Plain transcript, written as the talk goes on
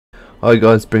Hi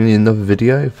guys, bringing you another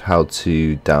video of how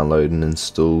to download and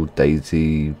install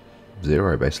Daisy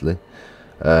 0 basically.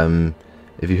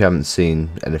 If you haven't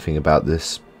seen anything about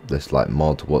this like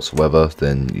mod whatsoever,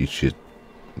 then you should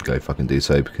go fucking do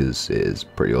so because it is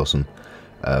pretty awesome.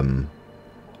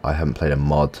 I haven't played a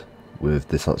mod with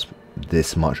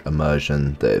this much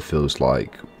immersion that it feels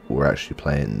like we're actually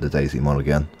playing the Daisy mod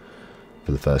again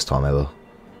for the first time ever.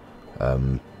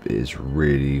 It is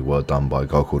really well done by a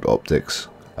guy called Optics.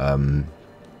 And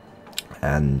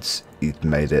he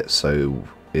made it so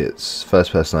it's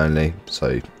first person only,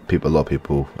 so a lot of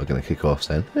people are going to kick off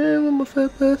saying, hey, I want my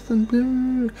first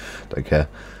person, don't care.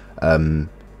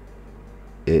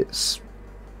 It's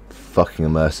fucking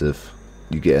immersive.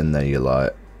 You get in there, you're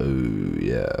like, oh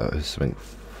yeah, something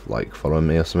like following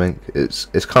me or something. It's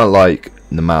kind of like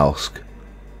the mouse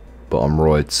but on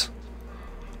roids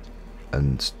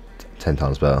and 10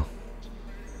 times better.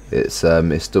 It's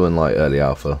still in like early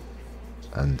alpha,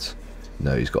 and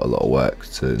he's got a lot of work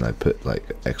to put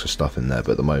like extra stuff in there,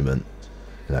 but at the moment,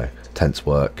 tense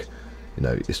work,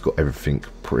 it's got everything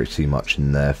pretty much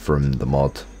in there from the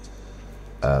mod.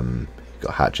 You've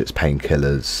got hatchets,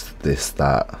 painkillers, this,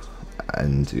 that,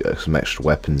 and you got some extra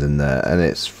weapons in there, and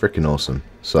it's freaking awesome.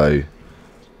 So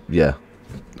yeah,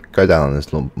 go down on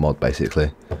this mod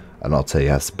basically, and I'll tell you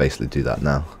how to basically do that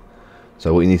now.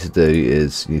 So what you need to do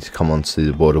is you need to come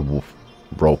onto the World of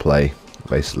Roleplay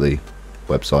basically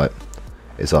website.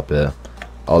 It's up here.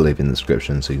 I'll leave it in the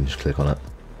description so you can just click on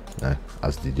it,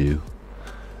 as they do.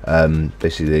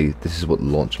 Basically this is what the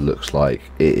launcher looks like.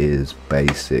 It is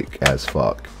basic as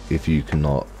fuck. If you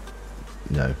cannot,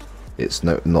 it's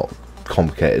not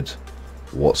complicated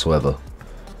whatsoever.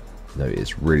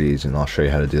 It's really easy, and I'll show you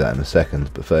how to do that in a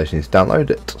second, but first you need to download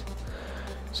it.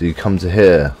 So you come to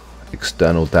here,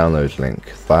 external download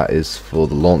link, that is for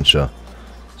the launcher.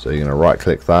 So you're going to right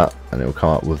click that and it will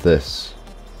come up with this.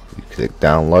 You click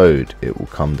download, it will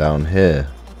come down here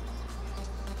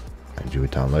and you will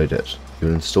download it.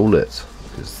 You'll install it,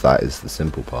 because that is the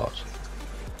simple part.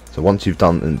 So once you've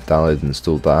downloaded and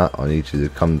installed that, I need you to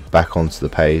come back onto the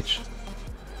page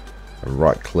and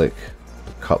right click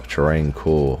the cup terrain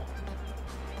core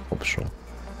optional.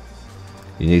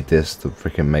 You need this to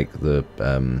freaking make the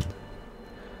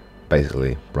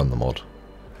basically run the mod.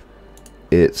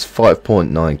 It's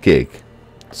 5.9 gig,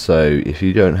 so if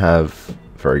you don't have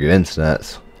very good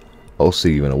internet, I'll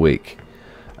see you in a week.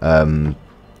 But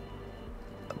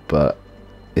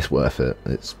it's worth it.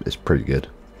 It's pretty good.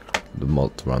 The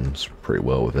mod runs pretty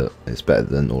well with it. It's better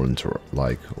than all in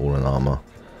Arma,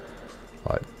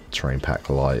 like Terrain Pack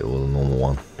Lite or the normal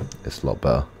one. It's a lot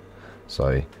better.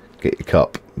 So get your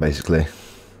cup basically.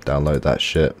 Download that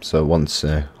shit. So once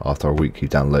after a week you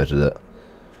downloaded it,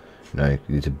 you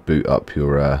need to boot up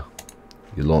your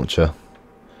launcher,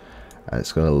 and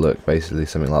it's going to look basically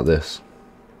something like this.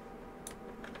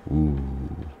 Ooh.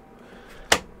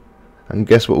 And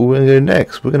guess what we're going to do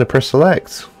next? We're going to press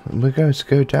select, and we're going to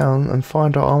go down and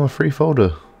find our Arma 3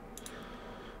 folder,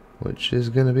 which is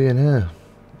going to be in here.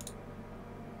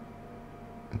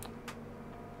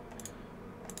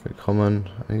 Click common,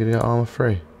 and you're going to get Arma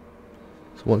 3.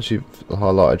 So once you've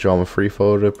highlighted your Arma 3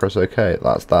 folder, press OK.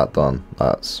 That's that done.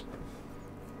 That's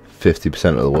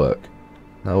 50% of the work.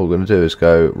 Now all we're going to do is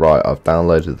go, right, I've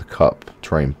downloaded the cup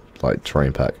terrain pack.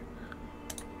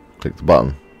 Click the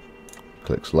button.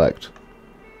 Click select.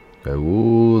 Go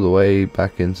all the way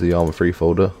back into the Arma 3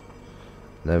 folder.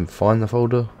 And then find the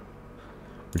folder,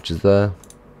 which is there.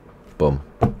 Boom.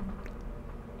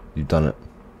 You've done it.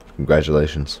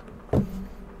 Congratulations.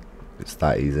 It's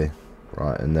that easy.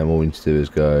 Right, and then what we need to do is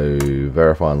go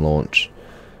verify and launch.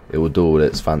 It will do all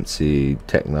its fancy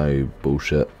techno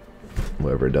bullshit,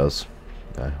 whatever it does.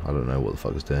 I don't know what the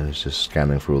fuck it's doing. It's just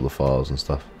scanning through all the files and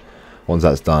stuff. Once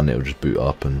that's done, it will just boot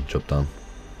up and job done.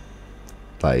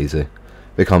 That easy.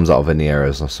 If it comes out of any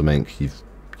errors or something, you've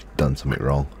done something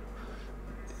wrong.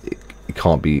 It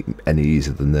can't be any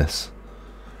easier than this.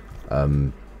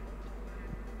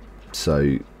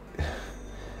 So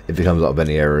if it comes out of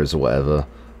any errors or whatever,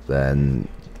 then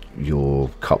your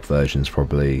cup version's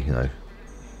probably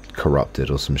corrupted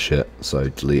or some shit, so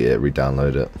delete it,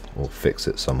 re-download it, or fix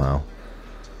it somehow.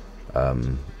 I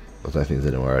don't think there's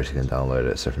anywhere else you can download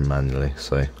it except for manually,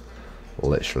 so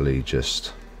literally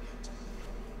just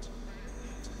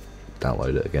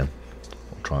download it again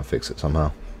or try and fix it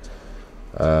somehow.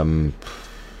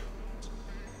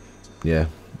 Yeah,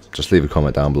 just leave a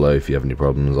comment down below if you have any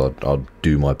problems. I'll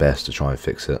do my best to try and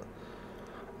fix it.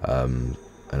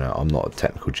 I'm not a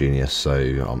technical genius, so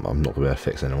I'm not going to be able to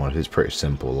fix anyone. If it's pretty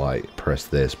simple, like press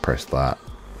this, press that,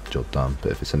 job done.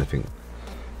 But if it's anything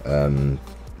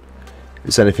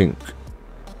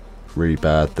really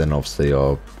bad, then obviously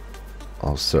I'll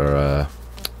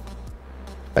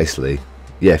basically,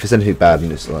 yeah, if it's anything bad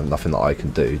and it's like nothing that I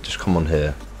can do, just come on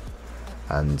here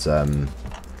and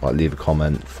like leave a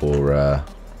comment for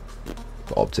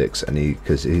optics, and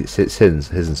because it's his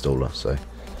installer, so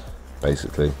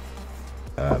basically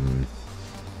yeah,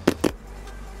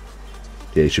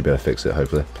 you should be able to fix it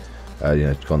hopefully. You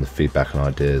know, go on the feedback and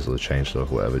ideas or the change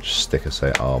log or whatever, just stick and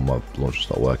say, oh, my launcher's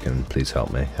not working, please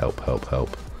help me, help,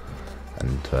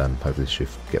 and hopefully she'll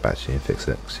get back to you and fix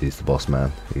it, because he's the boss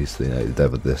man, he's the, you know, the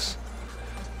dev of this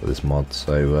mod.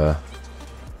 So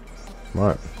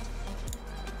right,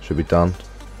 should be done.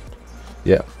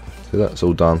 Yeah, so that's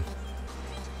all done.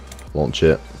 Launch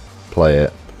it, play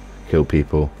it, kill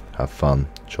people, have fun,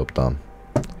 job done.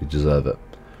 You deserve it.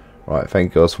 Right,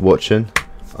 thank you guys for watching,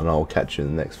 and I'll catch you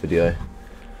in the next video.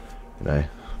 You know,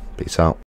 peace out.